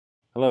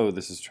Hello,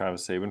 this is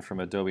Travis Sabin from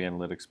Adobe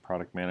Analytics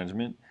Product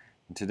Management,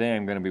 and today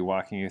I'm going to be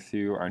walking you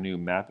through our new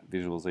map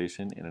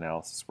visualization in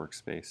Analysis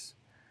Workspace.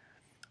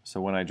 So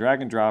when I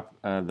drag and drop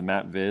the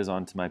map viz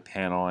onto my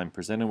panel, I'm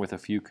presented with a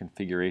few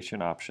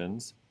configuration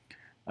options.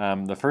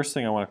 The first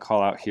thing I want to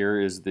call out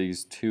here is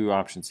these two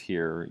options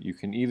here. You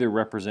can either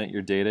represent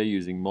your data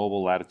using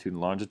mobile latitude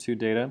and longitude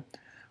data,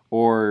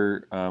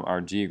 or our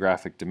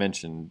geographic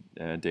dimension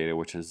data,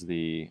 which is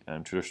the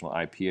traditional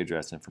IP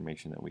address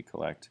information that we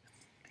collect.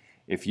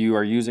 If you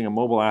are using a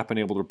mobile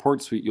app-enabled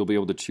report suite, you'll be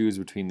able to choose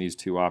between these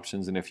two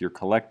options. And if you're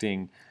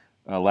collecting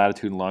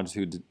latitude and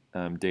longitude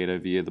data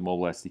via the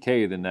mobile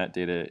SDK, then that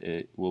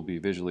data will be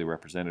visually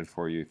represented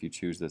for you if you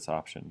choose this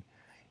option.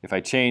 If I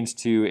change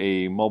to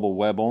a mobile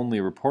web-only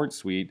report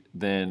suite,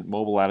 then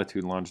mobile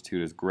latitude and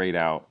longitude is grayed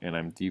out, and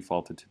I'm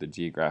defaulted to the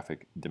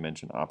geographic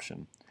dimension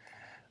option.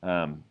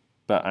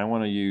 But I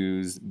want to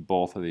use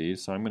both of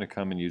these, so I'm going to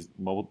come and use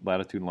mobile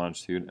latitude and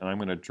longitude, and I'm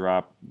going to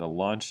drop the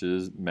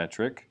launches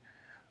metric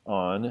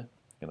on,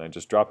 and I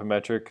just drop a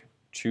metric,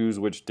 choose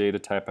which data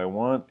type I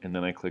want, and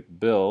then I click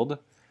build,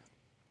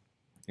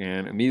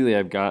 and immediately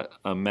I've got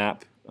a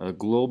map, a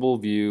global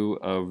view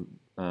of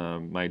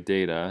my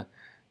data,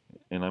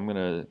 and I'm going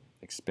to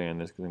expand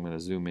this because I'm going to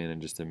zoom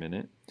in just a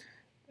minute.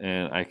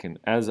 And I can,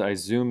 as I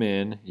zoom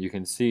in, you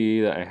can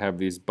see that I have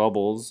these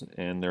bubbles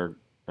and their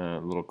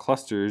little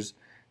clusters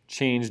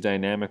change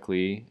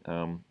dynamically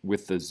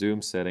with the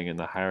zoom setting and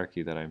the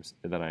hierarchy that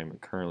I'm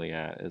currently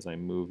at as I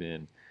move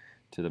in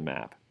to the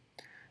map.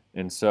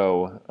 And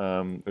so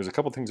there's a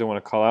couple things I want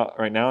to call out.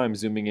 Right now I'm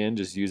zooming in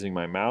just using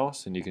my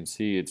mouse, and you can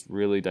see it's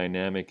really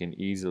dynamic and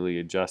easily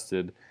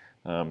adjusted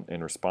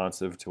and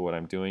responsive to what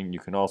I'm doing. You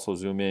can also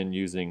zoom in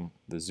using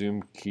the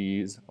zoom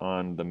keys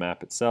on the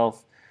map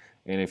itself,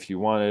 and if you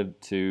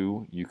wanted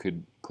to, you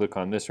could click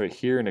on this right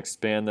here and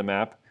expand the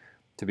map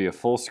to be a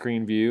full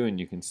screen view, and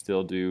you can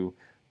still do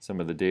some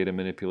of the data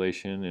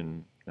manipulation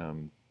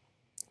and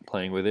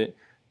playing with it.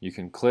 You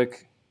can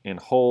click and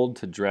hold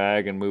to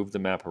drag and move the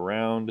map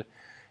around.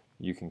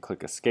 You can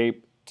click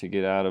escape to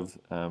get out of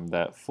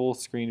that full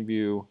screen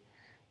view,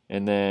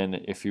 and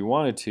then if you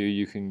wanted to,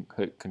 you can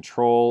click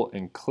control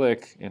and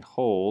click and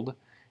hold,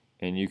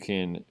 and you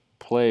can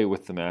play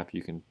with the map.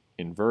 You can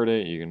invert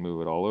it, you can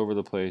move it all over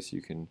the place,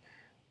 you can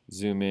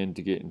zoom in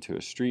to get into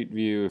a street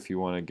view if you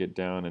want to get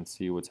down and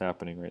see what's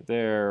happening right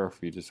there, or if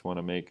you just want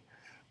to make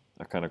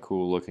a kind of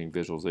cool looking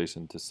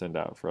visualization to send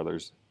out for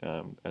others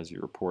as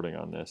you're reporting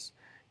on this.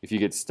 If you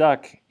get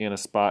stuck in a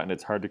spot and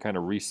it's hard to kind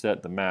of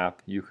reset the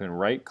map, you can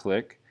right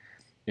click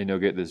and you'll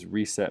get this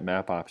reset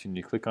map option.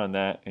 You click on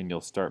that and you'll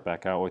start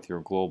back out with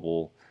your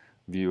global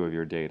view of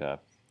your data.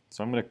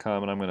 So I'm going to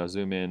come and I'm going to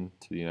zoom in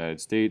to the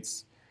United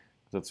States.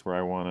 That's where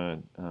I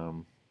want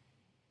to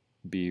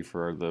be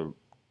for the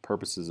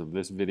purposes of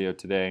this video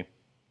today.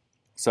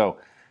 So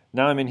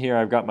now I'm in here,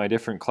 I've got my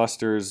different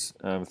clusters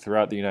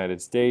throughout the United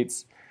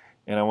States,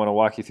 and I want to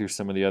walk you through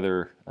some of the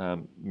other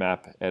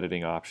map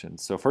editing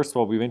options. So first of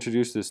all, we've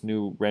introduced this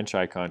new wrench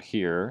icon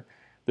here.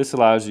 This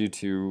allows you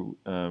to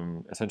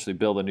essentially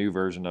build a new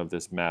version of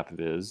this map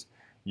viz.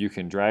 You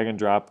can drag and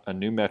drop a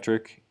new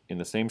metric in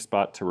the same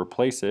spot to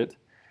replace it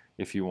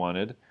if you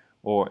wanted,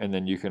 and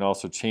then you can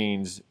also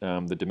change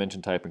the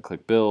dimension type and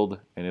click build,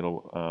 and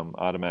it'll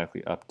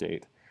automatically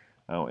update.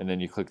 And then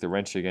you click the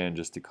wrench again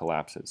just to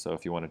collapse it. So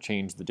if you want to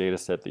change the data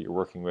set that you're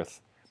working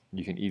with,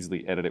 you can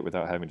easily edit it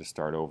without having to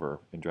start over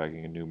and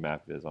dragging a new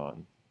map viz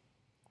on.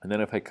 And then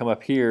if I come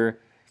up here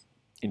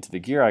into the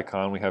gear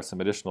icon, we have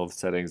some additional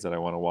settings that I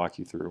want to walk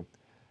you through.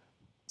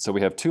 So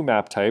we have two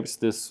map types.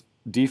 This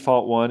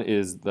default one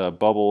is the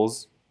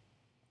bubbles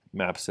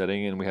map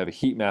setting, and we have a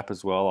heat map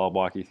as well. I'll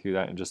walk you through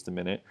that in just a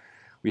minute.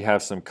 We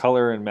have some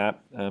color and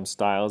map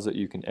styles that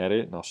you can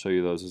edit, and I'll show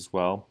you those as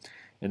well.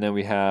 And then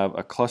we have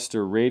a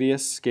cluster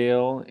radius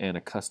scale and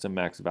a custom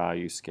max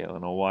value scale,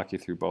 and I'll walk you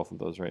through both of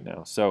those right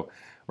now. So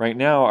right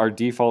now our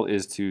default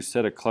is to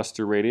set a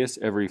cluster radius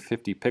every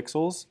 50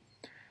 pixels.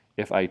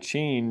 If I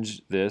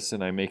change this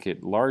and I make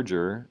it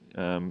larger,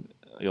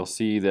 you'll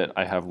see that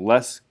I have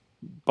less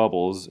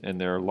bubbles and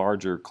they're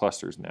larger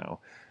clusters now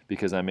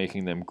because I'm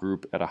making them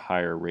group at a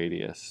higher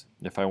radius.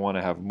 If I want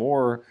to have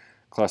more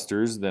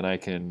clusters, then I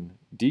can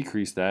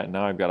decrease that, and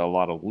now I've got a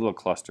lot of little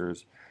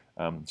clusters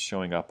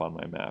showing up on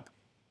my map.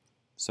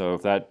 So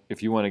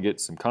if you want to get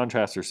some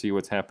contrast or see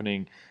what's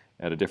happening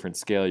at a different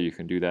scale, you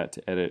can do that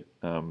to edit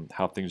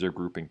how things are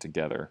grouping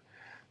together.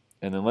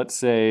 And then let's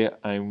say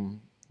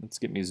let's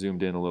get me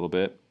zoomed in a little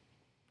bit,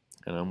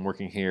 and I'm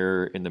working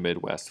here in the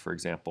Midwest, for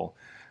example.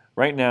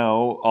 Right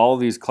now, all of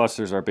these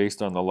clusters are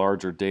based on the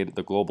larger data,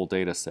 the global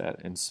data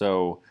set, and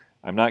so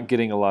I'm not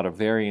getting a lot of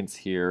variance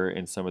here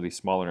in some of these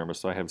smaller numbers.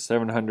 So I have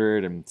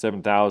 700 and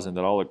 7,000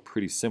 that all look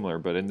pretty similar,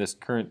 but in this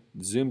current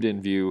zoomed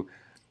in view,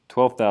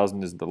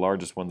 12,000 is the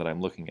largest one that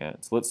I'm looking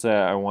at. So let's say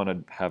I want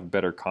to have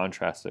better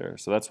contrast there.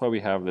 So that's why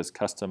we have this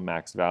custom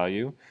max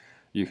value.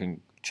 You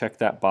can check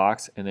that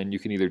box, and then you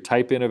can either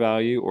type in a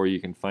value or you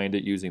can find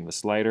it using the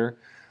slider.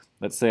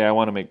 Let's say I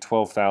want to make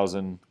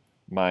 12,000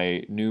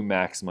 my new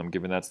maximum,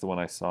 given that's the one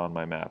I saw on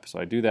my map. So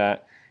I do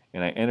that,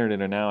 and I entered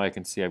it, and now I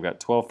can see I've got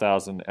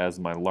 12,000 as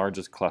my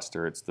largest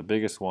cluster. It's the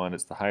biggest one,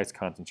 it's the highest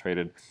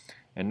concentrated,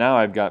 and now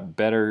I've got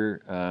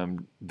better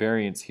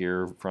variance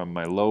here from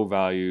my low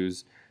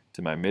values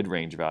to my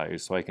mid-range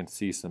values, so I can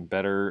see some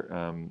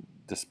better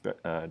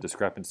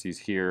discrepancies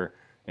here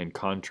and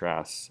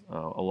contrasts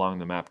along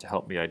the map to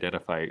help me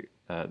identify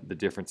the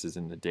differences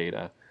in the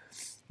data.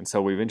 And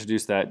so we've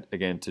introduced that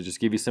again to just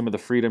give you some of the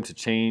freedom to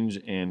change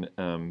and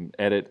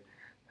edit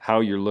how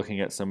you're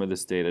looking at some of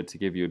this data to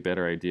give you a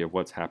better idea of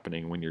what's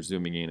happening when you're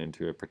zooming in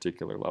into a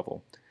particular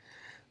level.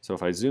 So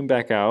if I zoom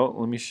back out,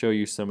 let me show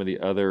you some of the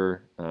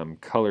other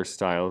color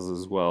styles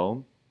as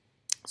well.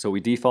 So we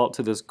default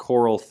to this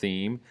coral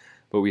theme,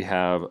 but we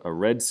have a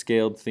red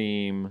scaled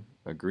theme,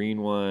 a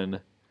green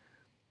one,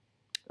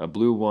 a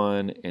blue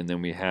one, and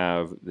then we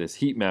have this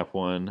heat map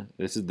one.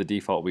 This is the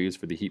default we use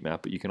for the heat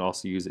map, but you can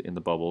also use it in the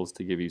bubbles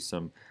to give you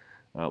some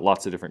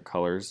lots of different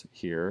colors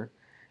here.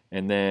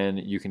 And then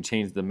you can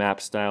change the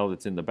map style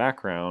that's in the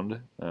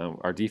background.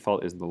 Our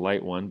default is the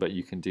light one, but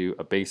you can do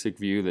a basic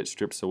view that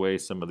strips away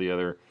some of the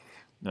other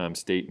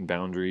state and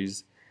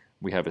boundaries.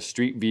 We have a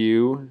street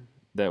view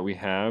that we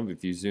have.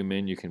 If you zoom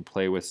in, you can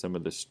play with some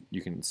of this.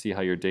 You can see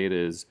how your data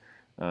is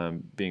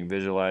being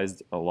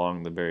visualized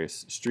along the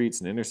various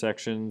streets and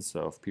intersections.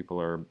 So if people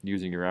are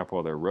using your app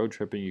while they're road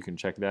tripping, you can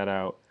check that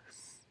out.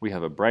 We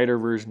have a brighter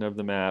version of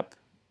the map,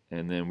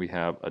 and then we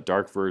have a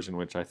dark version,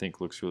 which I think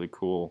looks really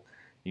cool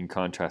in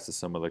contrast to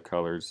some of the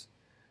colors.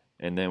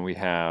 And then we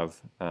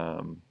have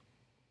a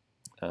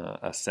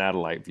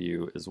satellite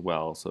view as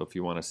well. So if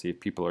you want to see if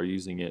people are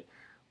using it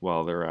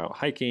while they're out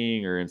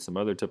hiking or in some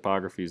other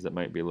topographies that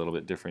might be a little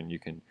bit different, you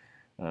can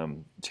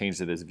change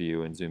to this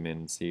view and zoom in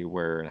and see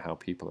where and how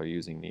people are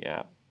using the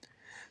app.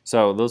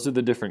 So those are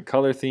the different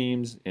color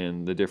themes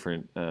and the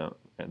different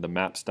the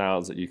map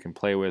styles that you can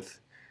play with,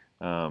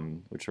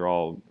 which are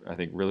all, I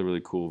think, really,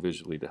 really cool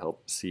visually to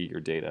help see your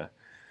data.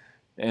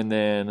 And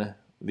then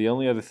the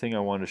only other thing I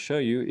want to show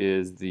you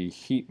is the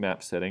heat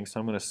map setting. So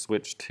I'm going to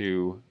switch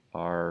to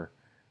our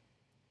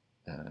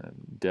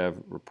dev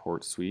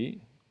report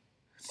suite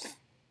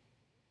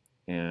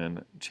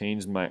and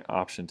change my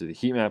option to the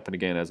heat map. And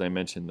again, as I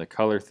mentioned, the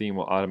color theme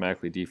will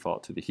automatically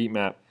default to the heat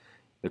map.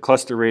 The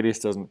cluster radius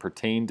doesn't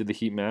pertain to the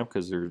heat map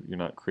because you're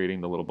not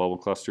creating the little bubble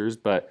clusters,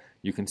 but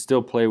you can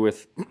still play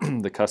with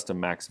the custom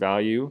max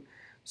value.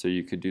 So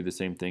you could do the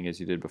same thing as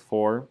you did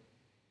before.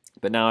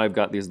 But now I've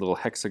got these little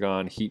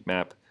hexagon heat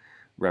map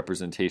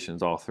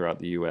representations all throughout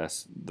the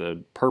US.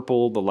 The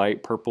purple, the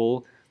light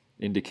purple,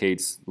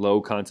 indicates low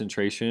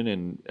concentration,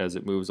 and as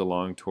it moves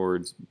along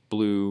towards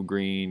blue,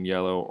 green,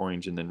 yellow,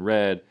 orange, and then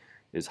red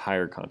is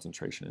higher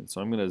concentration. And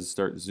so I'm going to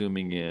start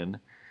zooming in,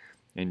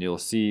 and you'll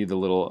see the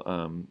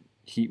little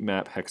heat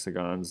map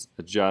hexagons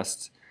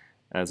adjust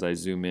as I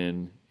zoom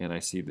in and I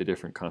see the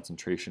different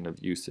concentration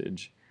of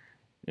usage.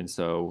 And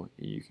so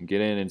you can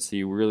get in and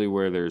see really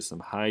where there's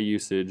some high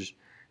usage,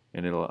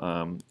 and it'll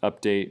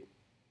update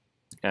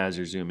as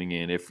you're zooming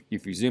in. If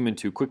you zoom in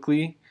too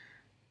quickly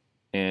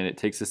and it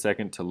takes a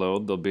second to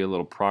load, there'll be a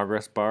little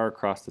progress bar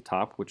across the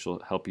top, which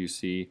will help you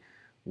see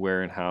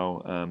where and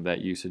how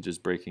that usage is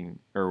breaking,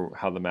 or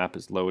how the map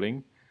is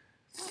loading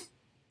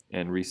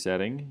and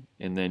resetting,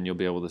 and then you'll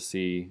be able to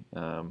see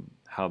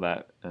how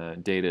that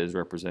data is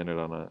represented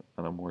on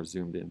a more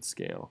zoomed in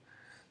scale.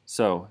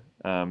 So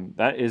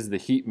that is the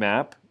heat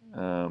map.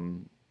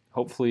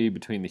 Hopefully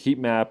between the heat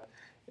map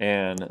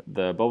and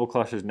the bubble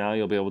clusters, now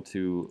you'll be able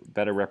to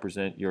better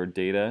represent your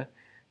data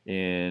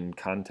in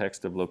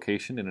context of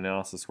location in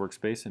Analysis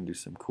Workspace and do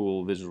some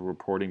cool visual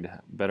reporting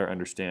to better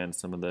understand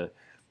some of the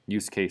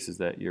use cases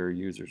that your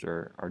users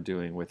are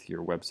doing with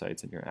your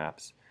websites and your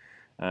apps.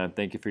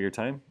 Thank you for your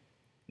time,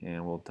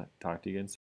 and we'll talk to you again soon.